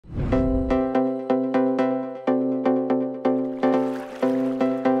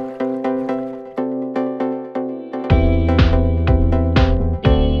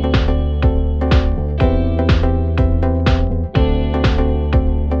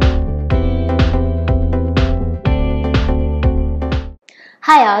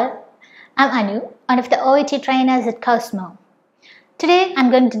Hi all, I'm Anu, one of the OET trainers at Cosmo. Today I'm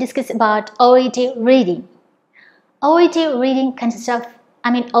going to discuss about OET reading. OET reading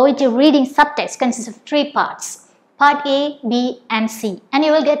reading subtext consists of three parts. Part A, B and C, and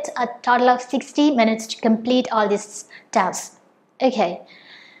you will get a total of 60 minutes to complete all these tasks. Okay,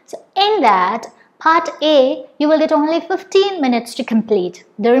 so in that part A, you will get only 15 minutes to complete.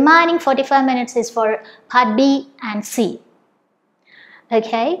 The remaining 45 minutes is for part B and C.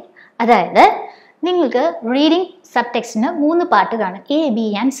 Okay, അതായത് നിങ്ങൾക്ക് reading sub ടെക്സ്റ്റിന് 3 part കാണും, A B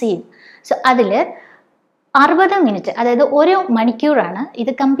and C. So അതിൽ 60 minute, അതായത് 1 മണിക്കൂറാണ്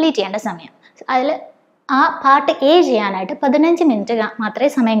ഇത് complete ചെയ്യേണ്ട സമയം. അതിൽ ആ പാർട്ട് എ ചെയ്യാനായിട്ട് 15 മിനിറ്റ്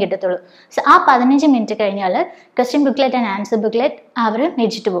മാത്രമേ സമയം കിട്ടത്തുള്ളൂ. സോ ആ 15 മിനിറ്റ് കഴിഞ്ഞാൽ question booklet and answer booklet അവർ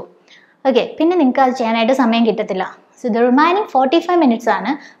മേടിച്ചിട്ട് പോകും. ഓക്കെ, പിന്നെ നിങ്ങൾക്ക് അത് ചെയ്യാനായിട്ട് സമയം കിട്ടത്തില്ല. സോ ദ റിമൈനിങ് 45 മിനിറ്റ്സ്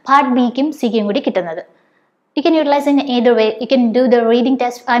ആണ് പാർട്ട് ബിക്കും സിക്കും കൂടി കിട്ടുന്നത്. You can utilize in either way. You can do the reading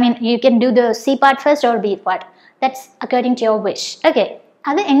test. You can do the C part first or B part. That's according to your wish. Okay.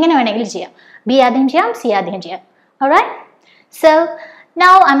 That's engane venengil cheyam. B adham cheyam, C adham cheyam. Alright. So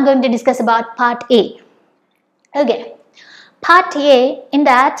now I'm going to discuss about part A. Okay. Part A. In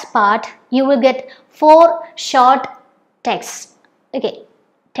that part, you will get 4 short texts. Okay.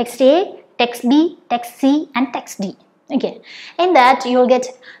 Text A, text B, text C, and text D. Okay. In that, you will get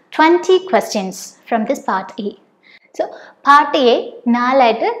 20 questions from this part A. So part A 4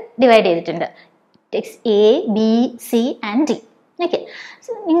 ആയിട്ട് divide ചെയ്തിട്ടുണ്ട്. Text A, B, C and D. Okay.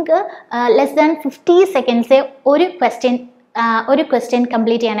 So നിങ്ങൾക്ക് less than 50 സെക്കൻഡ്സേ ഒരു question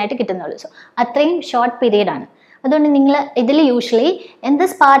complete ചെയ്യാനായിട്ട് കിട്ടുന്നുള്ളൂ. So അത്രയും short period ആണ്. അതുകൊണ്ട് നിങ്ങൾ ഇതിൽ usually in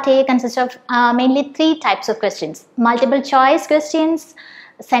this part A consist of mainly 3 types of questions. Multiple choice questions,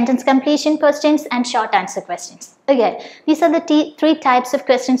 sentence completion questions and short answer questions. Okay, these are the 3 types of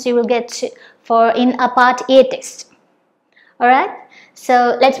questions you will get for in a part A text. Alright, so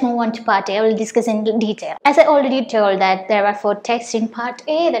let's move on to part A. I will discuss in detail. As I already told that there are 4 texts in part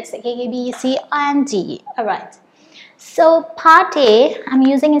A, that's A, B, C and D. Alright, so part A, I'm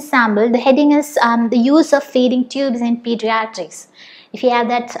using a sample. The heading is the use of feeding tubes in pediatrics. If you have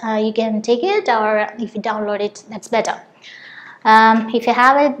that, you can take it, or if you download it, that's better. If you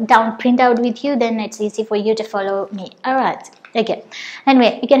have it print out with you, then it's easy for you to follow me. Alright, okay.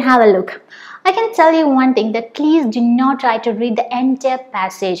 Anyway, you can have a look. I can tell you one thing, that please do not try to read the entire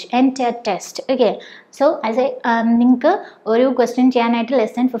passage, entire text. Okay, so as I നിങ്ങൾക്ക് ഒരു question ചെയ്യാനായിട്ട്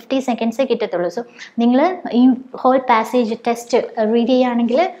less than 50 സെക്കൻഡ്സേ കിട്ടത്തുള്ളൂ. So നിങ്ങൾ ഈ whole passage test read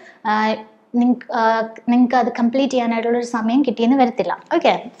ചെയ്യുകയാണെങ്കിൽ നിങ്ങൾക്ക് അത് complete ചെയ്യാനായിട്ടുള്ളൊരു സമയം കിട്ടിയെന്ന് വരത്തില്ല.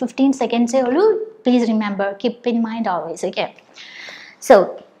 ഓക്കെ, 15 സെക്കൻഡ്സേ ഉള്ളൂ. Please remember, keep in mind always. Okay, so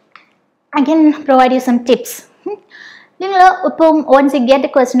I can provide you some tips. Once you get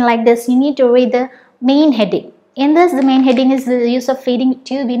a question like this, you need to read the main heading. In this, the main heading is the use of feeding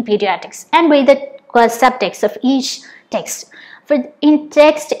tube in pediatrics, and read the subtext of each text. For in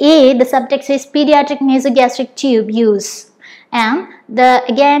text A, the subtext is pediatric nasogastric tube use, and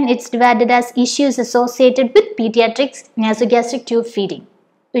again it's divided as issues associated with pediatric nasogastric tube feeding,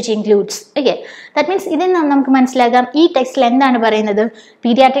 which includes, okay, that means ഇതിൽ നിന്ന് നമുക്ക് മനസ്സിലാക്കാം ഈ ടെക്സ്റ്റിൽ എന്താണ് പറയുന്നത്,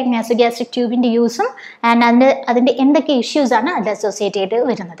 paediatric nasogastric ട്യൂബിൻ്റെ യൂസും and അതിൻ്റെ എന്തൊക്കെ ഇഷ്യൂസ് ആണ് അത് അസോസിയേറ്റ് ചെയ്ത്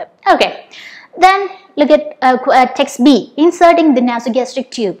വരുന്നത്. Okay, then look at text B, inserting the nasogastric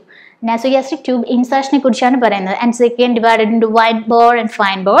tube. Nasogastric tube ഇൻസേർഷനെ കുറിച്ചാണ് പറയുന്നത്. And second divided into wide bore and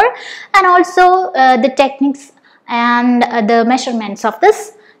fine bore, and also the techniques and the measurements of this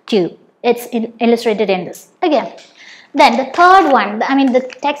tube. It's illustrated in this. Okay. Then the third one, the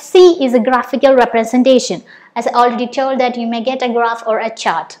text C is a graphical representation. As I already told that you may get a graph or a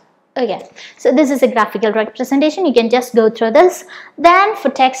chart. Okay, so this is a graphical representation. You can just go through this. Then for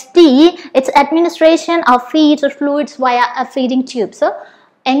text D, it's administration of feeds or fluids via a feeding tube. So,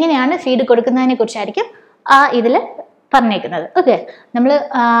 എങ്ങനെയാണ് feed കൊടുക്കുന്നതിനെ കുറിച്ചായിരിക്കും ഇതിൽ പറഞ്ഞേക്കുന്നത്. Okay, നമ്മൾ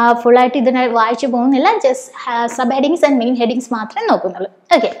ഫുള്ളായിട്ട് ഇതിനെ വായിച്ചു പോകുന്നില്ല, just sub headings and main headings മാത്രമേ നോക്കുന്നുള്ളൂ.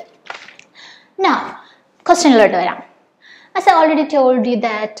 Okay, now ക്വസ്റ്റ്യനിലോട്ട് വരാം. As I already told you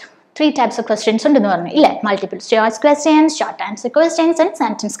that 3 types of questions ഉണ്ട് എന്ന് പറഞ്ഞു ഇല്ലേ, multiple choice questions, short answer questions and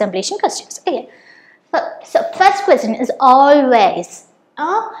sentence completion questions. Okay, so first question is always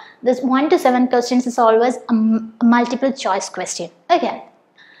this 1 to 7 questions is always a multiple choice question. Okay,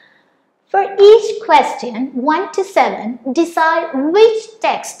 for each question 1 to 7, decide which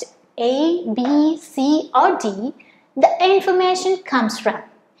text A, B, C or D the information comes from.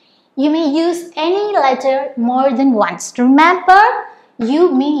 You may use any letter more than once. Remember, you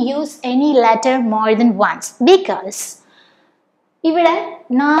may use any letter more than once because ഇവിടെ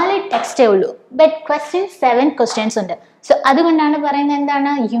 4 ടെക്സ്റ്റേ ഉള്ളൂ, but question 7 questions ഉണ്ട്. So അതുകൊണ്ടാണ് പറയുന്നത്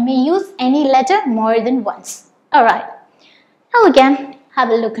എന്താണ്, you may use any letter more than once. Alright, now we can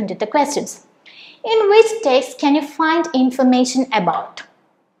have a look into the questions. In which text can you find information about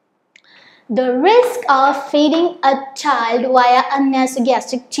the risk of feeding a child via a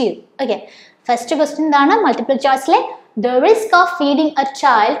nasogastric tube? Okay, first question dana multiple choice le the risk of feeding a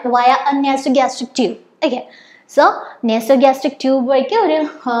child via a nasogastric tube. Okay, so nasogastric tube vayike oru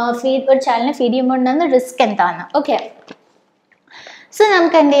feed or child ne feed cheyyumbodunna risk endana. Okay, so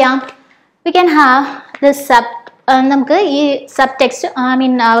namukku endu cheyam, we can have this നമുക്ക് ഈ sub text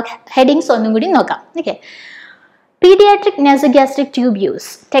headings ഒന്നും കൂടി നോക്കാം. Okay, pediatric nasogastric tube use,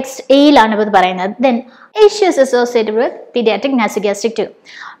 text A ലാണ് ഇത് പറയുന്നത്. Then issues associated with pediatric nasogastric tube.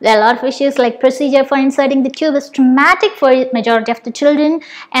 There are a lot of issues like procedure for inserting the tube is traumatic for majority of the children,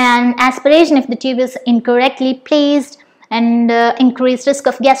 and aspiration if the tube is incorrectly placed, and increased risk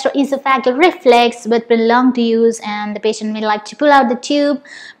of gastroesophageal reflux with prolonged use, and the patient may like to pull out the tube,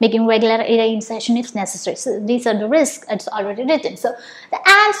 making regular insertion if necessary. So these are the risks, it's already written. So the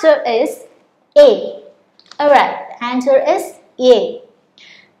answer is A. Alright, the answer is A.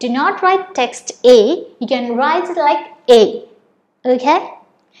 Do not write text A, you can write it like A. Okay,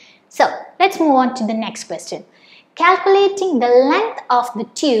 so let's move on to the next question. Calculating the length of the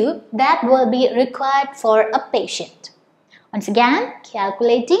tube that will be required for a patient. Once again,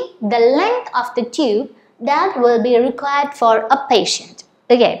 calculating the length of the tube that will be required for a patient.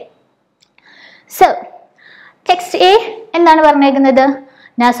 Okay, so text A endana parnekkunnathu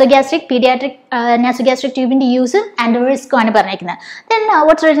nasogastric pediatric nasogastric tube in the use and the risk aanu parnekkunnathu. Then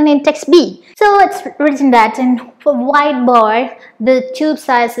what's written in text B? So it's written that in for white board the tube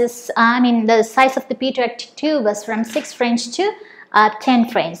size is the size of the pediatric tube is from 6 French to 10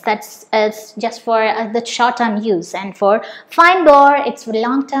 French. That's just for the short term use, and for fine bore it's for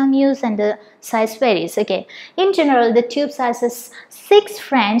long term use and the size varies. Okay, in general the tube size is 6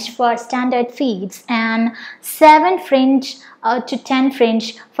 French for standard feeds and 7 French to 10 French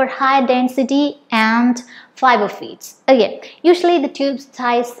for high density and fiber feeds. Okay, usually the tube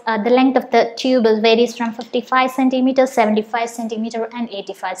size, the length of the tube varies from 55 centimeters, 75 centimeters and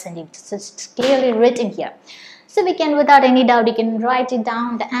 85 centimeters. So it's clearly written here. So we can, without any doubt, you can write it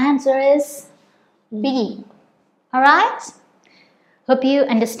down. The answer is B. Alright? Hope you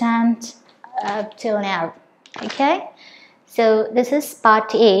understand till now. Okay? So this is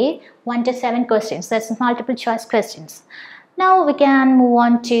part A, 1 to 7 questions. That's multiple choice questions. Now we can move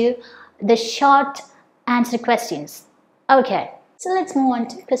on to the short answer questions. Okay, so let's move on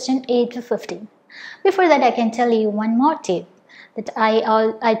to question 8 to 15. Before that, I can tell you one more tip that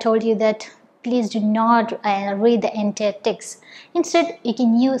I told you that please do not read the entire text. Instead, you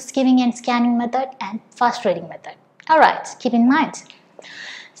can use skimming and scanning method and fast reading method. Alright, keep in mind.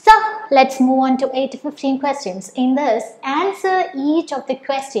 So let's move on to 8 to 15 questions. In this, answer each of the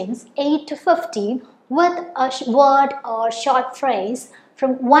questions 8 to 15 with a word or short phrase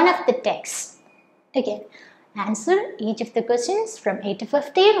from one of the texts. Okay, answer each of the questions from 8 to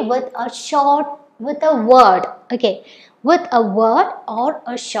 15 with a word. Okay, with a word or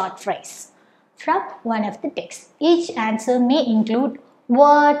a short phrase from one of the texts. Each answer may include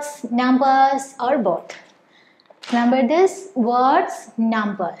words, numbers or both. Remember this, words,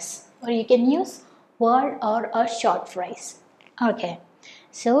 numbers, or you can use word or a short phrase. Okay,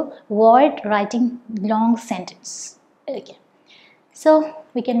 so avoid writing long sentence. Okay, so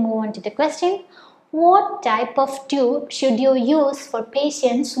we can move on to the question. What type of tube should you use for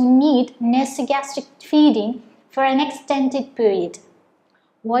patients who need nasogastric feeding for an extended period?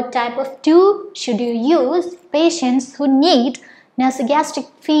 What type of tube should you use patients who need nasogastric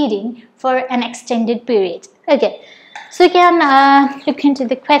feeding for an extended period? Okay, so you can look into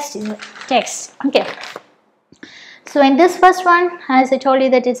the question text. Okay, so in this first one, as I told you,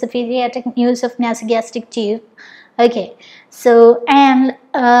 that it's a pediatric use of nasogastric tube. Okay, so and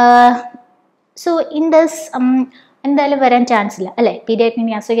so in this എന്തായാലും വരാൻ chance ഇല്ല അല്ലേ, paediatric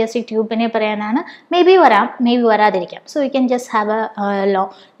nasogastric ട്യൂബിനെ പറയാനാണ്. May be വരാം, may be വരാതിരിക്കാം. So you can just have A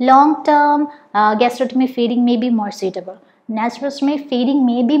long term gastrostomy feeding may be more suitable. Nasopharyngeal feeding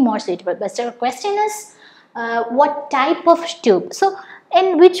may be more suitable. But the question is what type of tube. So in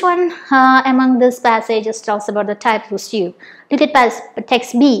which one among this passages talks about the type of tube? Look at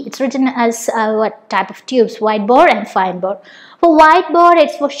text B. It's written as what type of tubes? Wide bore and fine bore. For wide bore,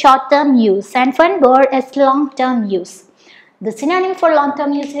 it's for short-term use, and fine bore is long-term use. The synonym for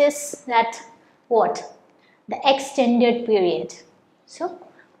long-term use is that what? The extended period. So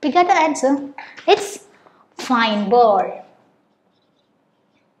we got the answer. It's fine bore.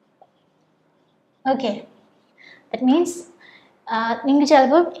 Okay, that means നിങ്ങൾക്ക്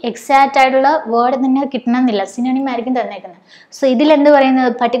ചിലപ്പോൾ exact ആയിട്ടുള്ള word തന്നെ കിട്ടണമെന്നില്ല, synonym ആയിരിക്കും തന്നേക്കുന്നത്. So ഇതിലെന്ത് പറയുന്നത്,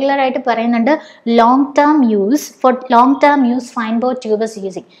 particular ആയിട്ട് പറയുന്നുണ്ട് long term use, for long term use fine board tube is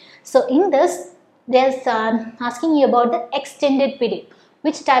using. So in this there's asking you about the extended period.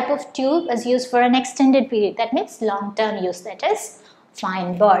 Which type of tube is used for an extended period? That means long term use, that is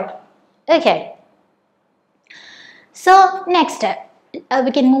fine board. Okay. So next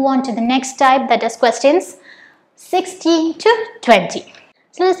we can move on to the next type, that is questions 16 to 20.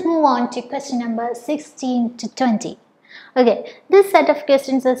 So let's move on to question number 16 to 20. Okay, this set of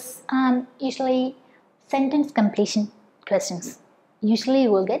questions is usually sentence completion questions. Usually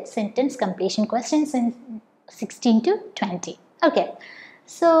you will get sentence completion questions in 16 to 20. Okay,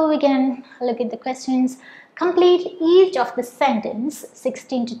 so we can look at the questions. Complete each of the sentence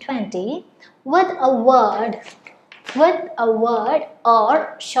 16 to 20 with a word or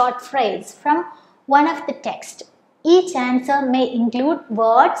short phrase from one of the text. Each answer may include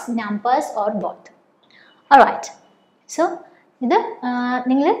words, numbers or both. Alright, so this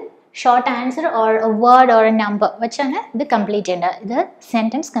short answer or a word or a number which is the complete the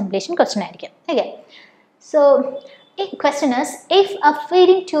sentence completion question. Okay, so the question is, if a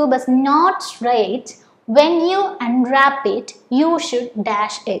feeding tube is not straight, when you unwrap it you should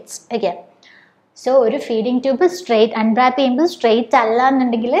dash it. Again, so a feeding tube is straight, unwrap it straight alla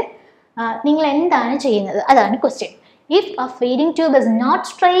ennundengil ningal endana cheyyunnathu adana question. If a feeding tube is not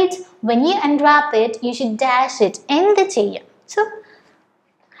straight, when you unwrap it you should dash it endu cheyyum. So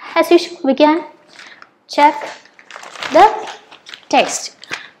as usual we can check the text.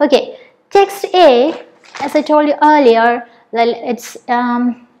 Okay, text A, as I told you earlier, it's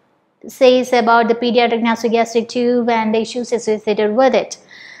says about the pediatric nasogastric tube and the issues associated with it.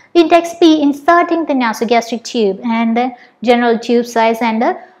 In text B, inserting the nasogastric tube and the general tube size and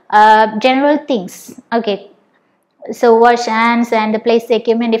the general things. Okay, so wash hands and place the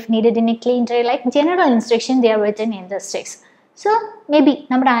equipment if needed in a clean tray, like general instruction they are written in this text. So maybe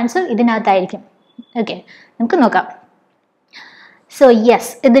number answer idinathaayirikkum. Okay, namukku nokam. So yes,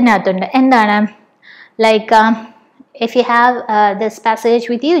 idinathundu endana, like if you have this passage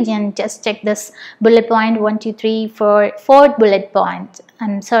with you, then just check this bullet point 1 2 3 4, fourth bullet point.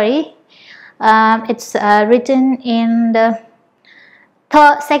 I'm sorry, it's written in the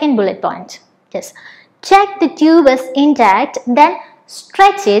second bullet point. Yes, check the tube is intact, then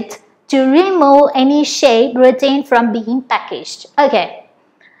stretch it to remove any shape retained from being packaged. Okay,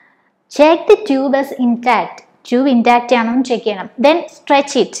 check the tube is intact. Tube intact aanonu check cheyanam, then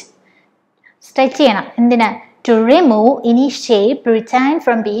stretch it. Stretch cheyanam endina, to remove any shape retained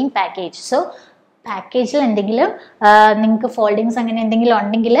from being packaged. So package il endengilum ninge foldings angane endengilum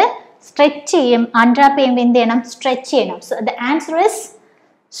undengil stretch cheyum, unwrap cheyumbol endu cheyanam, stretch cheyanam. So the answer is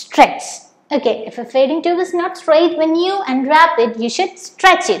stretch. Okay, if a feeding tube is not straight, when you unwrap it you should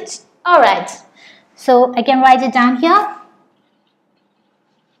stretch it. Alright, so I can write it down here.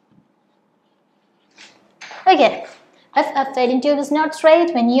 Okay, if a feeding tube is not straight,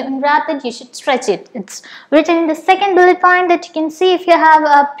 when you unwrap it you should stretch it. It's written in the second bullet point that you can see if you have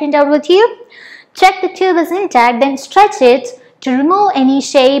a printout with you. Check the tube is intact, then stretch it to remove any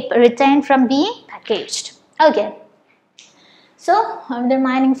shape retained from being packaged. Okay, so the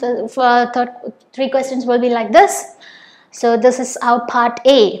remaining for three questions will be like this. So this is our part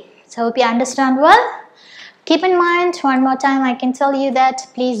A. So hope you understand well. Keep in mind, one more time I can tell you that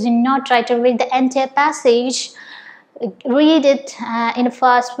please do not try to read the entire passage. Read it in a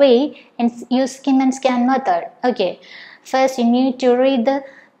fast way and use skim and scan method. Okay, first you need to read the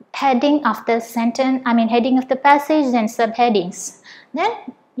heading of the sentence, heading of the passage, then subheadings. Then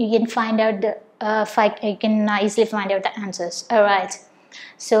you can find out the you can easily find out the answers. Alright,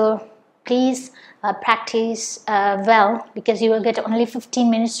 so please practice well, because you will get only 15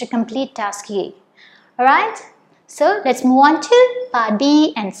 minutes to complete task A. Alright, so let's move on to part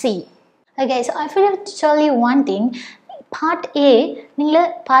B and C. Okay, so I forgot to tell you one thing. Part A,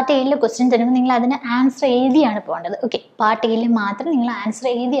 part A le question തരുമ്പോൾ നിങ്ങൾ അതിന് answer എഴുതിയാണ് പോകേണ്ടത്. Okay, part എയിൽ മാത്രം നിങ്ങൾ answer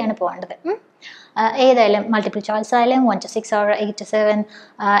എഴുതിയാണ് പോകേണ്ടത്. ഏതായാലും multiple choice ആയാലും 1 to 6 or 8 to 7,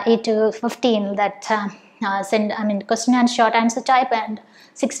 8 to 15, that question and short answer type, and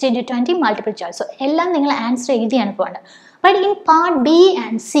 16 to 20 multiple choice. So എല്ലാം നിങ്ങൾ ആൻസർ എഴുതിയാണ് പോകേണ്ടത്. But in part B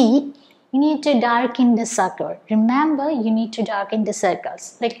and C, you need to darken the circle. Remember, you need to darken the circles.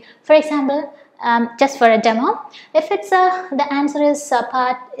 Like for example, just for a demo, if it's the answer is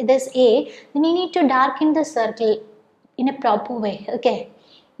part this A, then you need to darken the circle in a proper way. Okay,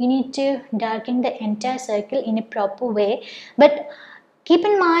 you need to darken the entire circle in a proper way. But keep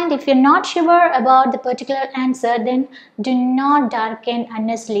in mind, if you're not sure about the particular answer, then do not darken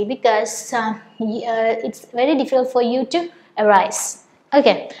unnecessarily, because it's very difficult for you to arise.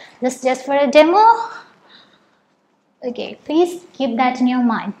 Okay, this is just for a demo. Okay, please keep that in your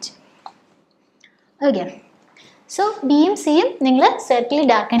mind. Okay, so B and C you circle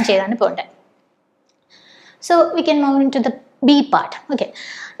darken cheyidana ponde. So we can move into the B part. Okay,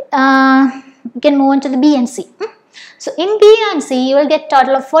 we can move on to the B and C. So in B and C you will get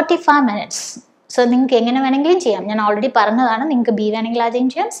total of 45 minutes. So നിങ്ങൾക്ക് എങ്ങനെ വേണമെങ്കിലും ചെയ്യാം. ഞാൻ already പറഞ്ഞതാണ്, നിങ്ങൾക്ക് B വേണമെങ്കിൽ ആദ്യം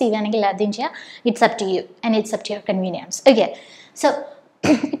ചെയ്യാം, സി വേണമെങ്കിൽ ആദ്യം ചെയ്യാം. It's up to you and it's up to your convenience. Okay, so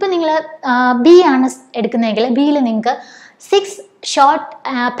ഇപ്പോൾ നിങ്ങൾ ബി ആണ് എടുക്കുന്നതെങ്കിൽ ബിയിൽ നിങ്ങൾക്ക് 6 ഷോർട്ട്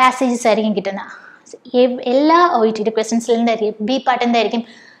പാസേജസ് ആയിരിക്കും കിട്ടുന്നത്. എല്ലാ OET ക്വസ്റ്റ്യൻസിൽ എന്തായിരിക്കും ബി പാർട്ട് എന്തായിരിക്കും,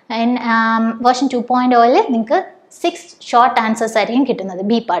 വേർഷൻ 2.0 നിങ്ങൾക്ക് 6 ഷോർട്ട് ആൻസേഴ്സ് ആയിരിക്കും കിട്ടുന്നത്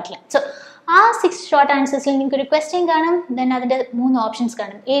ബി പാർട്ടിൽ. സോ ആ 6 ഷോർട്ട് ആൻസേഴ്സിൽ നിങ്ങൾക്ക് ഒരു ക്വസ്റ്റ്യൻ കാണും, ദെൻ അതിൻ്റെ 3 ഓപ്ഷൻസ്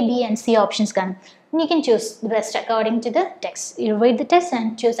കാണും, A B and C options കാണും. You can choose the best according to the text. You read the text and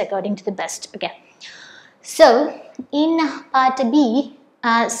choose according to the best. Okay, so in part B,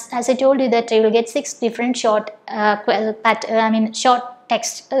 as I told you that you will get 6 different short short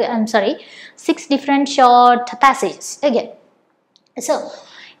text, 6 different short passages. Okay, so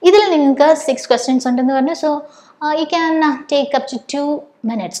ഇതിൽ നിങ്ങൾക്ക് 6 questions ഉണ്ടെന്ന് പറഞ്ഞു. So you can take up to 2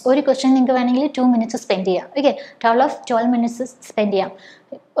 minutes. ഒരു question നിങ്ങൾക്ക് വേണമെങ്കിൽ 2 minutes spend ചെയ്യാം. Okay, total of 12 minutes spend ചെയ്യാം.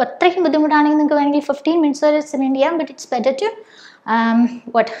 അത്രയ്ക്കും ബുദ്ധിമുട്ടാണെങ്കിൽ നിങ്ങൾക്ക് വേണമെങ്കിൽ 15 minutes വരെ സ്പെൻഡ് ചെയ്യാം. But it's better to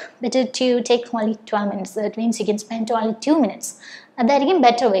better to take only 12 minutes. That means you can spend only 2 minutes. അതായിരിക്കും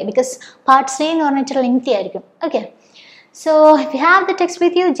better way, because part C എന്ന് പറഞ്ഞിട്ട് ലെങ്തി ആയിരിക്കും. Okay, so if you have the text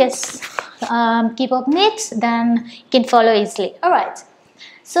with you, just keep open it, then you can follow easily. Alright,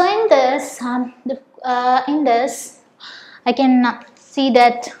 so in this I can see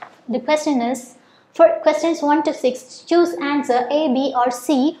that the question is, for questions 1 to 6, choose answer A, B or C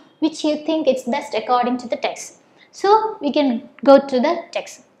which you think is best according to the text. So we can go to the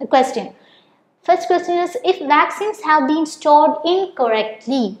text. The question, first question is, if vaccines have been stored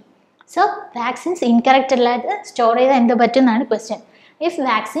incorrectly. So vaccines incorrect allada store cheytha endu pattunnaanu question. If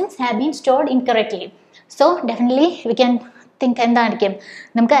vaccines have been stored incorrectly, so definitely we can think എന്തായിരിക്കും,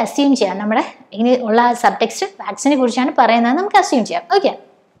 നമുക്ക് assume ചെയ്യാം നമ്മുടെ ഇനി ഉള്ള സബ്ടെക്സ്റ്റ് വാക്സിനെ കുറിച്ചാണ് പറയുന്നത്, നമുക്ക് assume ചെയ്യാം. Okay,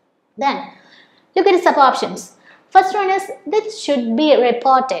 then look at the sub options. First one is, this should be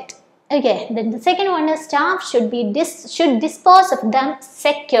reported. Okay, then the second one is, staff should dispose of them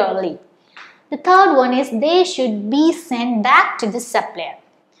securely. The third one is, they should be sent back to the supplier.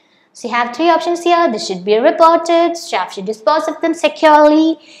 So you have 3 options here. This should be reported, staff should dispose of them securely,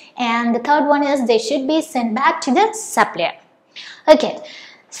 and the third one is, they should be sent back to the supplier. Okay,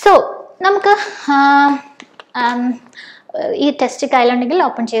 so നമുക്ക് ഈ test കയ്യിലുണ്ടെങ്കിൽ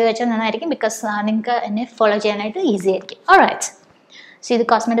open ചെയ്ത് വെച്ചാൽ നന്നായിരിക്കും, because നിങ്ങൾക്ക് എന്നെ follow ചെയ്യാനായിട്ട് easy ആയിരിക്കും. ഓൾറൈറ്റ്, സോ ഇത്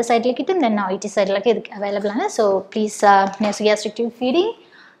കോസ്മോയുടെ സൈറ്റിൽ കിട്ടും, ദെൻ OET സൈറ്റിലൊക്കെ ഇത് അവൈലബിൾ ആണ്. സോ പ്ലീസ് ഗ്യാസ്ട്രിക്റ്റീവ് ഫീഡിങ്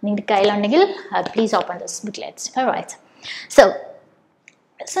നിങ്ങളുടെ കയ്യിലുണ്ടെങ്കിൽ please open this booklets. Alright, so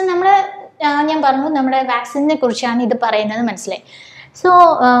ഞാൻ പറഞ്ഞു നമ്മുടെ വാക്സിനെ കുറിച്ചാണ് ഇത് പറയുന്നത്, മനസ്സിലായി. സോ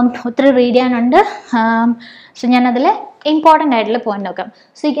ഒത്തിരി റീഡ് ചെയ്യാനുണ്ട്. സോ ഞാനതിൽ ഇമ്പോർട്ടൻ്റ് ആയിട്ടുള്ള പോയിന്റ് നോക്കാം.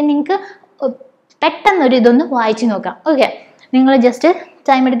 സോ നിങ്ങൾക്ക് പെട്ടെന്നൊരു ഇതൊന്ന് വായിച്ച് നോക്കാം. ഓക്കെ, നിങ്ങൾ ജസ്റ്റ്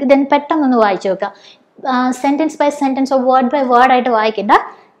ടൈം എടുക്കുക, ദെൻ പെട്ടെന്നൊന്ന് വായിച്ച് നോക്കാം. Sentence by സെൻറ്റൻസോ word by word ആയിട്ട് വായിക്കേണ്ട,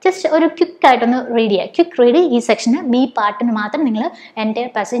 ജസ്റ്റ് ഒരു ക്വിക്കായിട്ടൊന്ന് റീഡ് ചെയ്യുക. ക്വിക്ക് റീഡ് ഈ സെക്ഷന് ബി പാർട്ടിന് മാത്രം നിങ്ങൾ എൻ്റെ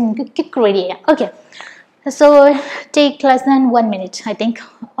പാസേജ് നിങ്ങൾക്ക് ക്വിക്ക് റീഡ് ചെയ്യാം. Okay, so take less than 1 minute. I think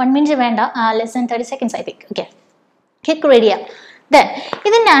 1 minute വേണ്ട, less than 30 seconds I think. Okay, quick read ചെയ്യാം. Then,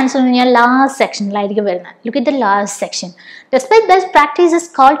 ഇതിൻ്റെ ആൻസർ ലാസ്റ്റ് സെക്ഷനിലായിരിക്കും വരുന്നത്. Look at the last section. Despite best practices,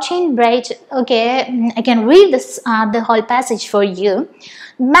 cold chain break. Okay, I can read this the whole passage for you.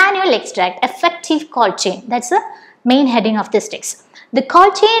 Manual extract, effective cold chain. That's the main heading of this text. The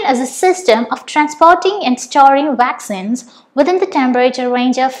cold chain is a system of transporting and storing vaccines within the temperature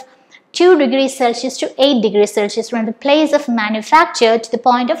range of 2 degrees Celsius to 8 degrees Celsius from the place of manufacture to the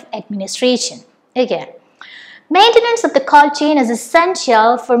point of administration. Okay. Maintenance of the cold chain is essential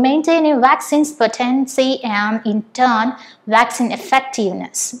for maintaining vaccines potency and, in turn, vaccine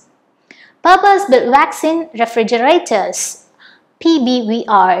effectiveness. Purpose-built vaccine refrigerators,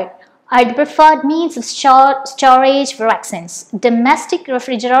 PBVR, are the preferred means of storage for vaccines. Domestic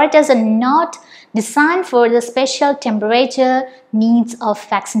refrigerators are not designed for the special temperature needs of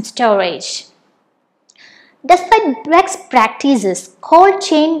vaccine storage. Despite best practices, cold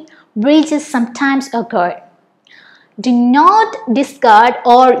chain breaches sometimes occur. Do not discard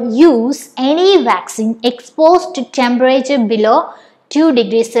or use any vaccine exposed to temperature below 2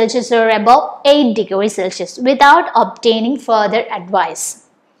 degrees Celsius or above 8 degrees Celsius without obtaining further advice.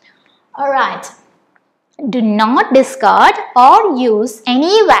 Alright, do not discard or use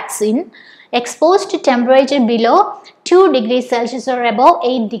any vaccine exposed to temperature below 2 degrees Celsius or above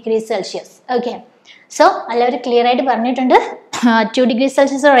 8 degrees Celsius. Okay, So എല്ലാവരും clear ആയിട്ട് പറഞ്ഞിട്ടുണ്ട് 2 degrees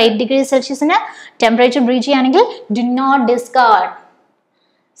Celsius or 8 degrees Celsius temperature breach ആണെങ്കിൽ do not discard.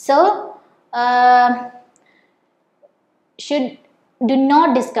 So do not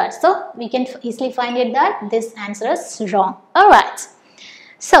discard. So we can easily find it that this answer is wrong. Alright,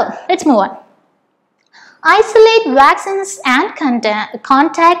 so let's move on. Isolate vaccines and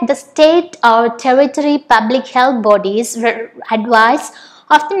contact the state or territory public health bodies advice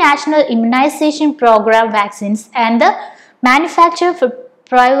of the National Immunization Program vaccines and the manufacturer for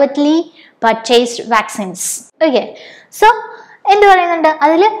privately purchased vaccines. Okay, so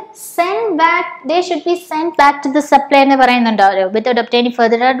send back, they should be sent back to the supplier without obtaining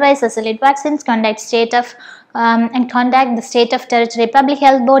further advice. Isolate vaccines, contact the state of territory public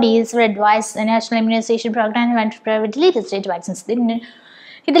health bodies for advice the National Immunization Program and privately purchased vaccines.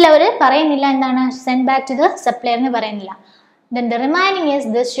 Send back to the supplier. Then the remaining is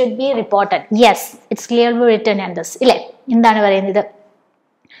this should be reported. Yes, it's clearly written in this.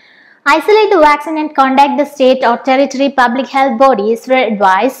 Isolate the vaccine and contact the state or territory public health bodies for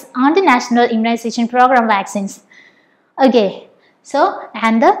advice on the National Immunization Program vaccines. Okay, so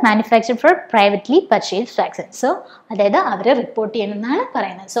and the manufacturer for privately purchased vaccines. So that is report.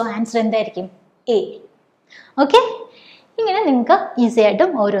 So answer is A. Okay, easy item.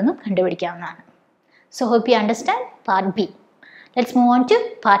 So hope you understand part B. Let's move on to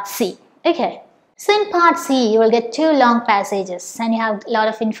part C. Okay, so in part C you will get 2 long passages and you have a lot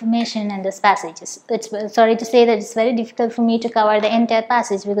of information in these passages. It's sorry to say that it's very difficult for me to cover the entire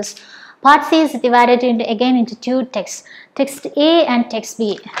passage because part C is divided into 2 texts, text A and text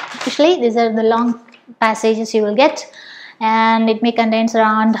B. Usually these are the long passages you will get and it may contains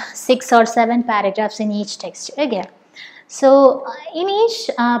around 6 or 7 paragraphs in each text. Okay, so in each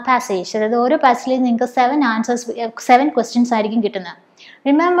passage, the passage is 7 answers, 7 questions.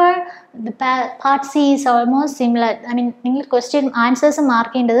 Remember, the part C is almost similar. I mean, question answers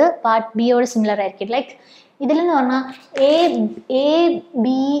mark into the part B or similar. Like, A, B,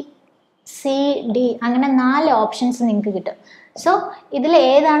 C, D. അങ്ങനെ 4 options നിങ്ങൾക്ക് കിട്ടും. So ഇതിൽ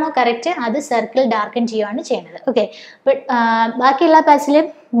ഏതാണോ correct അത് circle darken ചെയ്യുകയാണ് ചെയ്യുന്നത്. Okay, but ബാക്കിയുള്ള പാസിൽ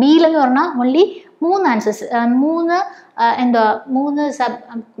ബിയിൽ എന്ന് പറഞ്ഞാൽ ഓൺലി 3 ആൻസേഴ്സ്,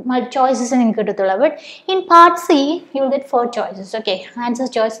 3 ചോയ്സസ് നിങ്ങൾക്ക് കിട്ടത്തുള്ളൂ. But in part C you will get 4 choices. Okay, answer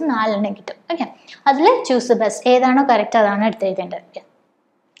choice 4 എണ്ണം കിട്ടും. ഓക്കെ, അതിൽ ചൂസ് ദ ബെസ്റ്റ്, ഏതാണോ കറക്റ്റ് അതാണ് എടുത്തെഴുതേണ്ടത്. ഓക്കെ,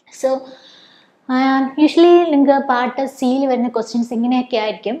 സോ യൂഷ്വലി നിങ്ങൾക്ക് പാർട്ട് സിയിൽ വരുന്ന ക്വസ്റ്റ്യൻസ് ഇങ്ങനെയൊക്കെ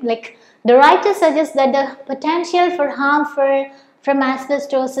ആയിരിക്കും. Like the writer suggests that the potential for harm from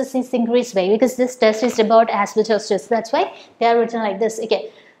asbestosis is increased by, because this test is about asbestosis, that's why they are written like this. Okay,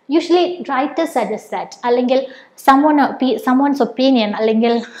 usually writer suggests that, allengil someone's opinion,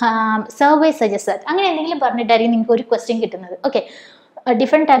 allengil survey suggests that, angane endengilum parnittarikkum ninge oru question kittunnathu. Okay,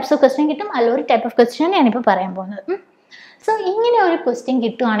 different types of question kittum, allo oru type of question aanu ipo parayan povunathu. So ഇങ്ങനെ ഒരു question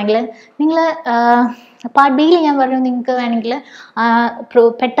കിട്ടുവാണെങ്കിൽ നിങ്ങൾ part ബിയിൽ ഞാൻ പറഞ്ഞു നിങ്ങൾക്ക് വേണമെങ്കിൽ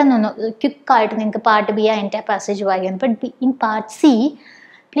പെട്ടെന്നൊന്ന് ക്വിക്കായിട്ട് നിങ്ങൾക്ക് പാർട്ട് ബി ആ എൻറ്റയർ പാസേജ് വായിക്കാം. But in part C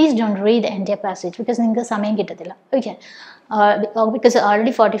please don't read the entire passage because നിങ്ങൾക്ക് സമയം കിട്ടത്തില്ല. Okay, because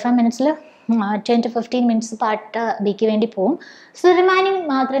already 45 മിനിറ്റ്സിൽ 10 to 15 minutes part ബിക്ക് വേണ്ടി പോകും. സോ റിമൈനിങ്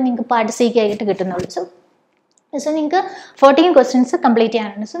മാത്രമേ നിങ്ങൾക്ക് പാർട്ട് സിക്ക് ആയിട്ട് കിട്ടുന്നുള്ളൂ. സോ നിങ്ങൾക്ക് 14 ക്വസ്റ്റ്യൻസ് കംപ്ലീറ്റ്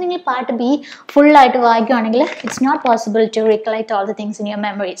ചെയ്യാനുണ്ട്. സോ നിങ്ങൾ പാർട്ട് ബി ഫുള്ളായിട്ട് വായിക്കുകയാണെങ്കിൽ it's not possible to recollect all the things in your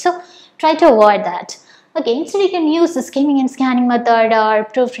memory. So try to avoid that. Okay, instead you can use the skimming and scanning method or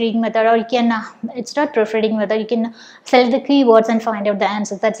proofreading method, or you can it's not proofreading method, you can select the keywords and find out the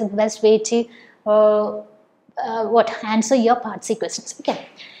answers. That's the best way to answer your part C questions. Okay,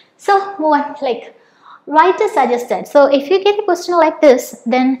 so move on. Like writer suggested, so if you get a question like this,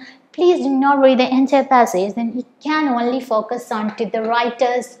 then please do not read the entire passage, then you can only focus on to the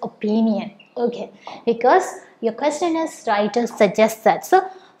writer's opinion. Okay, because your question is writer suggests that, so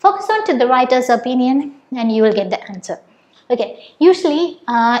focus on to the writer's opinion and you will get the answer. Okay, usually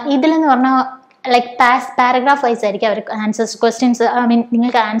idil ennu parna like paragraph wise ആയിരിക്കും അവർ answers questions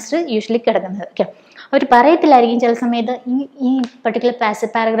നിങ്ങൾക്ക് answer usually കിടക്കുന്നത്. Okay, അവർ പറയത്തില്ലായിരിക്കും ചില സമയത്ത് ഈ particular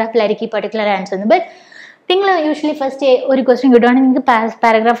പാരഗ്രാഫിലായിരിക്കും ഈ particular answer എന്ന്. But നിങ്ങൾ usually first ഒരു ക്വസ്റ്റ്യൻ കിട്ടുവാണെങ്കിൽ നിങ്ങൾക്ക്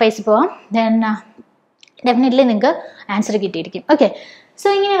പാരഗ്രാഫ് വൈസ് പോവാം, ദെൻ ഡെഫിനറ്റ്ലി നിങ്ങൾക്ക് ആൻസർ കിട്ടിയിരിക്കും. ഓക്കെ, സോ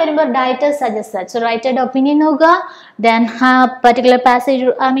ഇങ്ങനെ വരുമ്പോൾ writer suggest that, so റൈറ്ററുടെ opinion നോക്കുക, then particular passage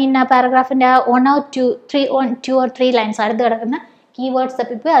പാരഗ്രാഫിൻ്റെ 1 or 2 or 3 lines അടുത്ത് കിടക്കുന്ന കീവേഡ്സ്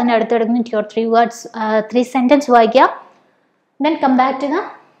തപ്പിപ്പോയി അതിൻ്റെ അടുത്ത് കിടക്കുന്ന 2 or 3 വേർഡ്സ് 3 സെൻറ്റൻസ് വായിക്കുക, then come back to the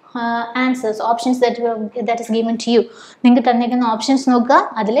answers options that is given to you. നിങ്ങൾക്ക് തന്നിരിക്കുന്ന ഓപ്ഷൻസ് നോക്കുക,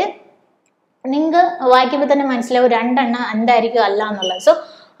 അതിൽ നിങ്ങൾക്ക് വായിക്കുമ്പോൾ തന്നെ മനസ്സിലാവും 2 എണ്ണം എന്തായിരിക്കും അല്ല എന്നുള്ളത്. സോ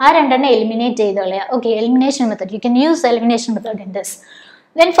ആ 2 എണ്ണം eliminate ചെയ്തോളയാ. Okay, elimination method, you can use elimination method in this.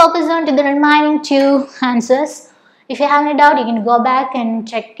 Then focus on to the remaining 2 answers. If you have any doubt, you can go back and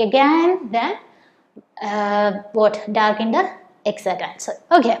check again. Then dark in the exact answer.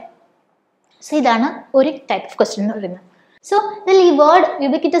 Okay. So this is one type of question. So the word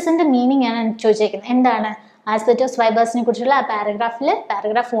ubiquitous in the meaning and choosing. Asbestos fibers in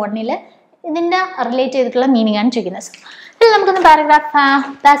paragraph 1 related meaning and chickenness. The paragraph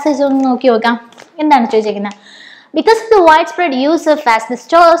passage because of the widespread use of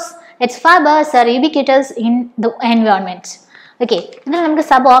asbestos, its fibers are ubiquitous in the environment. Okay, then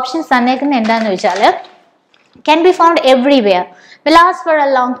sub options can be found everywhere, will last for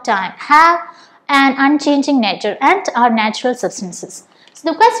a long time, have an unchanging nature, and are natural substances. So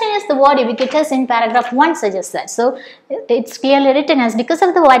the question is, the word ubiquitous in paragraph 1 suggests that. So it's clearly written as because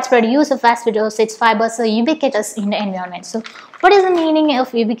of the widespread use of asbestos, its fibers are ubiquitous in the environment. So what is the meaning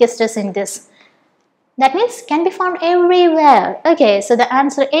of ubiquitous in this? That means can be found everywhere. Okay, so the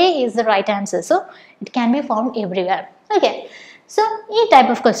answer A is the right answer. So it can be found everywhere. Okay, so this type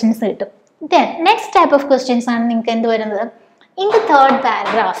of questions. Then next type of questions are in the third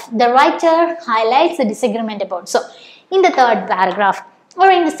paragraph, the writer highlights the disagreement about. So in the third paragraph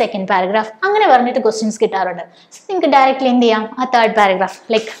or in the second paragraph, questions so think directly in the third paragraph.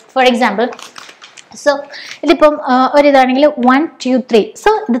 Like for example, so 1, 2, 3.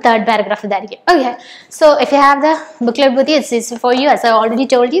 So the third paragraph is okay. So if you have the booklet with you, it's easy for you, as I already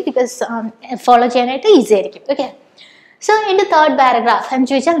told you, because follow it easy. Okay. So in the third paragraph, I'm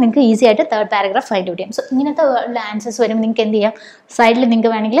choosing easy at the third paragraph find out. So in the answers where you side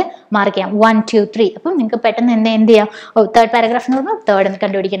mark 1, 2, 3. Oh, third paragraph third and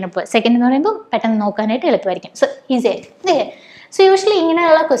second pattern. So easy. So usually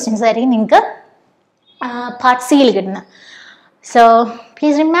questions are part C. So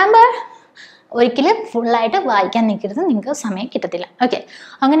please remember, full light വായിക്കാൻ നിൽക്കരുത്, നിങ്ങൾക്ക് സമയം കിട്ടത്തില്ല. Okay,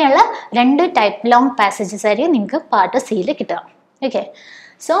 അങ്ങനെയുള്ള 2 type long passages ആയിരിക്കും നിങ്ങൾക്ക് part സിയിൽ കിട്ടുക. Okay,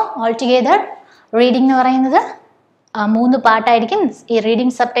 so all together reading എന്ന് പറയുന്നത് 3 പാർട്ടായിരിക്കും. ഈ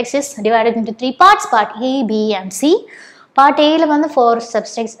reading sub text is divided into 3 parts, part A, B and C. Part എയിൽ വന്ന് 4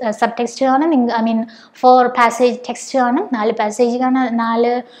 സബ് ടെക്സ്റ്റ് കാണും, ഐ മീൻ 4 പാസേജ് ടെക്സ്റ്റ് കാണും, 4 പാസേജ് കാണും,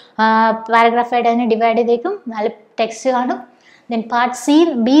 4 പാരഗ്രാഫായിട്ട് അതിനെ ഡിവൈഡ് ചെയ്തേക്കും, 4 ടെക്സ്റ്റ് കാണും. Then part C,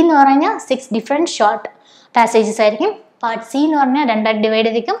 B എന്ന് പറഞ്ഞാൽ 6 different short passages ആയിരിക്കും. Part C എന്ന് പറഞ്ഞാൽ 2 ഡിവൈഡ്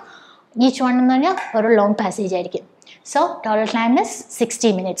ചെയ്തിരിക്കും. Each one എന്ന് പറഞ്ഞാൽ ഒരു long passage ആയിരിക്കും. So total time is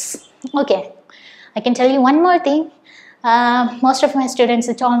 60 minutes. Okay, I can tell you one more thing. Most of my students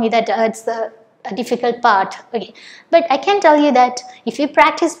told me that it's a difficult part. Okay, but I can tell you that if you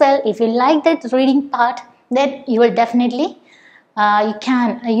practice well, if you like that reading part, then you will definitely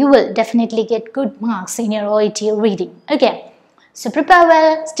you will definitely get good marks in your OET reading. Okay. So prepare well,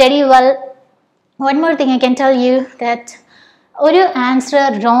 study well. One more thing I can tell you, that ഒരു answer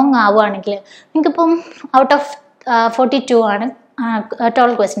wrong ആവുകയാണെങ്കിൽ നിങ്ങൾക്കിപ്പം out of 42 ആണ്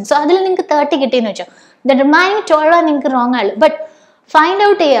total question. So അതിൽ നിങ്ങൾക്ക് 30 കിട്ടിയെന്ന് വെച്ചോ, the remaining 12 നിങ്ങൾക്ക് wrong ആയുള്ളൂ. But find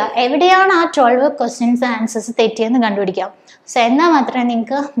out ചെയ്യുക എവിടെയാണ് ആ 12 ക്വസ്റ്റ്യൻസ് ആൻസേഴ്സ് തെറ്റിയെന്ന് കണ്ടുപിടിക്കാം. സോ എന്നാൽ മാത്രമേ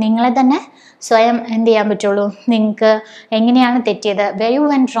നിങ്ങൾക്ക് നിങ്ങളെ തന്നെ സ്വയം എന്ത് ചെയ്യാൻ പറ്റുള്ളൂ, നിങ്ങൾക്ക് എങ്ങനെയാണ് തെറ്റിയത്, where you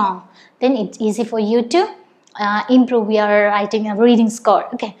went wrong, then it's easy for you to improve your writing and reading score.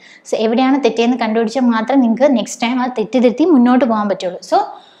 Okay, so എവിടെയാണ് തെറ്റിയെന്ന് കണ്ടുപിടിച്ചാൽ മാത്രം നിങ്ങൾക്ക് നെക്സ്റ്റ് ടൈം അത് തെറ്റി മുന്നോട്ട് പോകാൻ പറ്റുള്ളൂ. സോ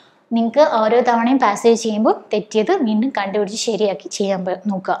നിങ്ങൾക്ക് ഓരോ തവണയും പാസേജ് ചെയ്യുമ്പോൾ തെറ്റിയത് വീണ്ടും കണ്ടുപിടിച്ച് ശരിയാക്കി ചെയ്യാൻ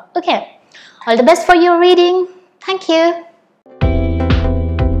നോക്കുക. Okay, all the best for your reading. Thank you.